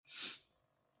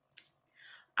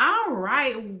All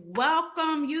right.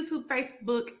 Welcome, YouTube,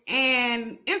 Facebook,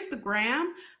 and Instagram.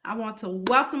 I want to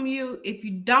welcome you. If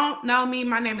you don't know me,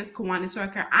 my name is Kawana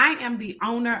Rucker. I am the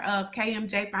owner of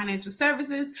KMJ Financial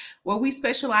Services, where we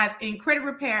specialize in credit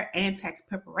repair and tax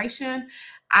preparation.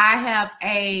 I have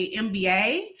a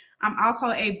MBA. I'm also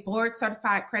a board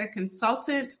certified credit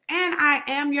consultant, and I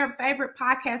am your favorite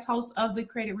podcast host of the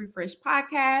Credit Refresh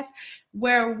podcast,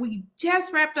 where we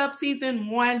just wrapped up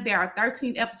season 1. There are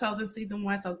 13 episodes in season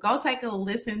 1, so go take a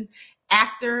listen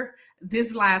after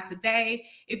this live today.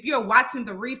 If you're watching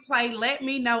the replay, let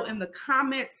me know in the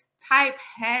comments. Type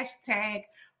hashtag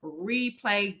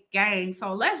replay gang.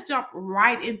 So let's jump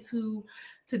right into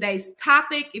today's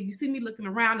topic. If you see me looking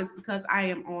around, it's because I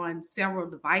am on several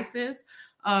devices.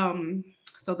 So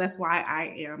that's why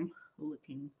I am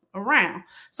looking around.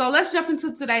 So let's jump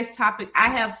into today's topic. I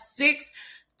have 6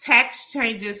 tax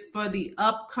changes for the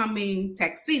upcoming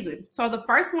tax season. So the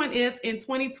first one is in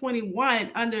 2021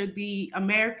 under the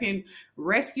American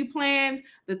Rescue Plan,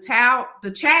 the child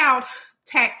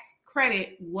tax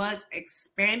credit was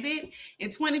expanded. In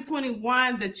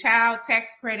 2021, the child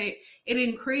tax credit, it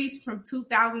increased from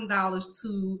 $2,000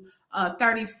 to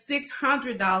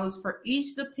 $3,600 for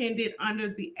each dependent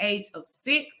under the age of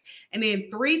 6, and then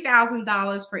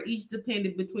 $3,000 for each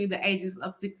dependent between the ages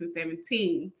of 6 and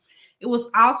 17. It was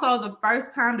also the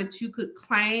first time that you could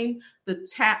claim the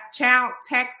child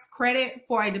tax credit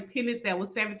for a dependent that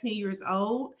was 17 years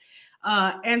old.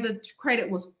 And the credit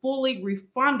was fully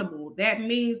refundable. That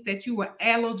means that you were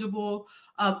eligible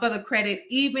for the credit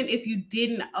even if you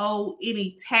didn't owe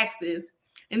any taxes.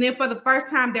 And then for the first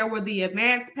time, there were the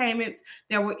advance payments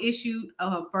that were issued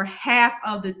for half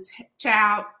of the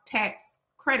child tax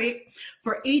credit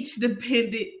for each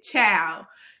dependent child.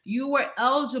 You were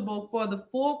eligible for the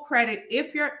full credit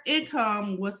if your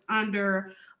income was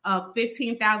under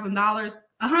 $15,000,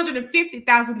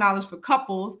 $150,000 for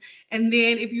couples. And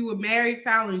then if you were married,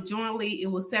 filing jointly, it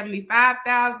was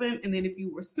 $75,000. And then if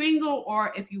you were single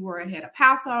or if you were a head of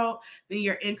household, then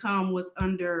your income was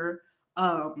under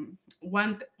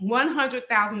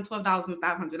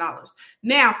 $100,012,500.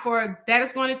 Now, for that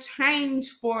is going to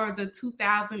change for the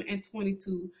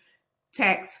 2022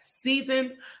 tax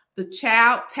season. The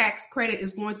child tax credit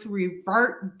is going to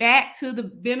revert back to the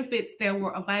benefits that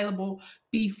were available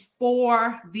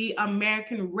before the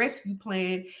American Rescue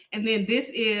Plan. And then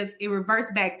it reverts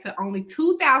back to only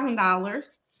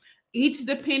 $2,000. Each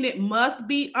dependent must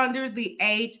be under the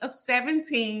age of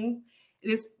 17.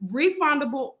 It is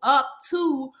refundable up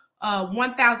to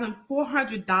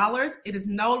 $1,400. It is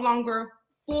no longer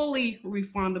fully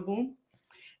refundable.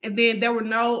 And then there were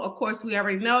of course, we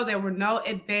already know there were no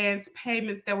advance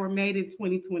payments that were made in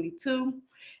 2022.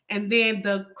 And then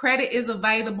the credit is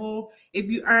available if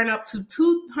you earn up to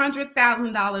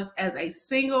 $200,000 as a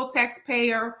single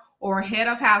taxpayer or head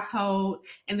of household,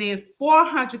 and then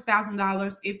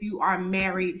 $400,000 if you are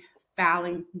married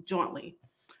filing jointly.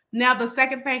 Now, the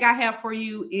second thing I have for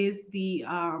you is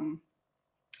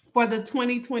for the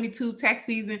 2022 tax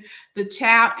season, the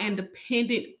child and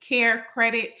dependent care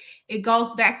credit, it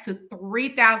goes back to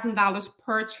 $3,000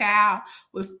 per child,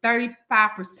 with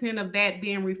 35% of that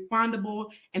being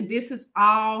refundable. And this is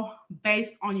all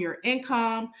based on your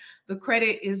income. The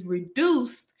credit is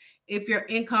reduced if your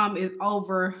income is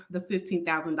over the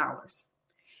 $15,000.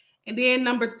 And then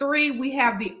number 3, we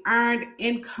have the earned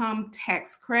income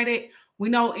tax credit. We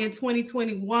know in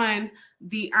 2021,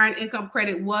 the earned income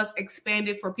credit was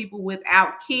expanded for people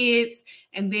without kids.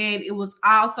 And then it was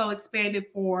also expanded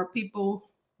for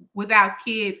people without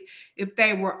kids if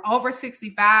they were over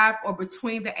 65 or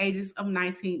between the ages of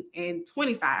 19 and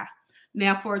 25.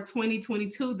 Now for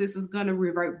 2022, this is going to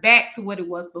revert back to what it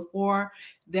was before.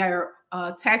 Their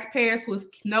taxpayers with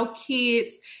no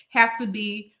kids have to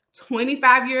be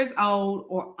 25 years old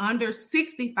or under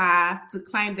 65 to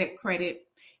claim that credit.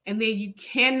 And then you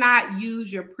cannot use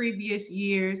your previous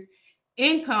year's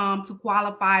income to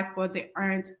qualify for the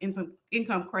earned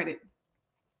income credit.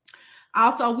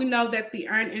 Also, we know that the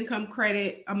earned income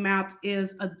credit amount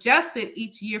is adjusted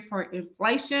each year for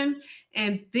inflation.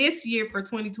 And this year for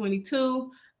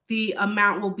 2022, the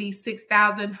amount will be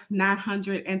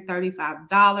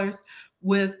 $6,935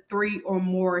 with 3 or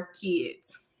more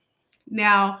kids.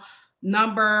 Now,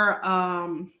 number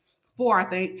 4, I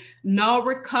think, no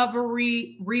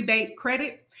recovery rebate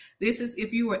credit. This is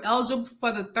if you were eligible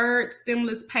for the third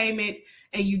stimulus payment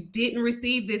and you didn't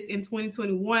receive this in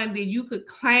 2021, then you could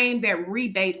claim that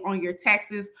rebate on your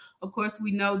taxes. Of course,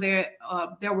 we know that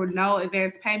there were no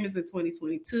advance payments in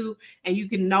 2022, and you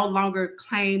can no longer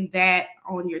claim that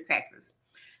on your taxes.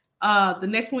 The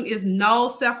next one is no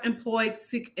self-employed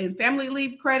sick and family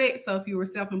leave credit. So if you were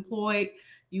self-employed,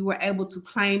 you were able to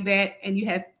claim that, and you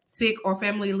have sick or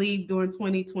family leave during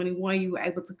 2021, you were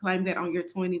able to claim that on your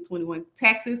 2021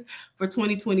 taxes. For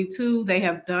 2022, they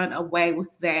have done away with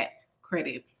that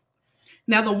credit.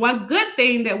 Now, the one good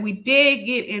thing that we did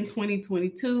get in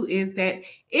 2022 is that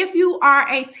if you are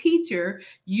a teacher,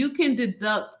 you can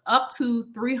deduct up to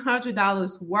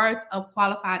 $300 worth of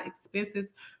qualified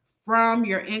expenses from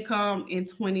your income in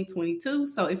 2022.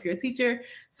 So if you're a teacher,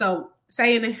 so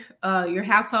say in your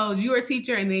household, you're a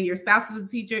teacher and then your spouse is a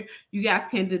teacher, you guys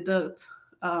can deduct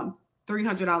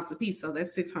 $300 a piece. So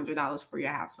that's $600 for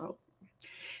your household.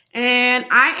 And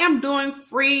I am doing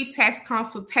free tax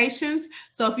consultations.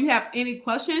 So if you have any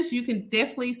questions, you can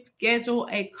definitely schedule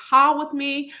a call with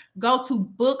me. Go to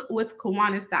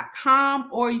bookwithkiwanis.com,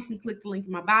 or you can click the link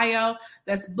in my bio.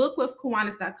 That's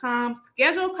bookwithkiwanis.com.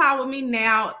 Schedule a call with me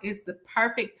now. Is the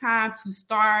perfect time to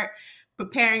start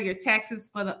preparing your taxes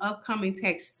for the upcoming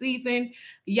tax season.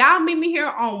 Y'all meet me here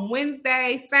on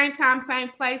Wednesday, same time, same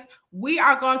place. We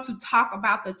are going to talk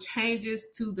about the changes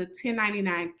to the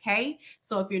 1099K.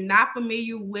 So if you're not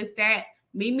familiar with that,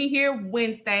 meet me here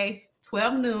Wednesday,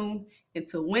 12 noon.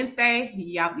 Until Wednesday,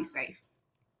 y'all be safe.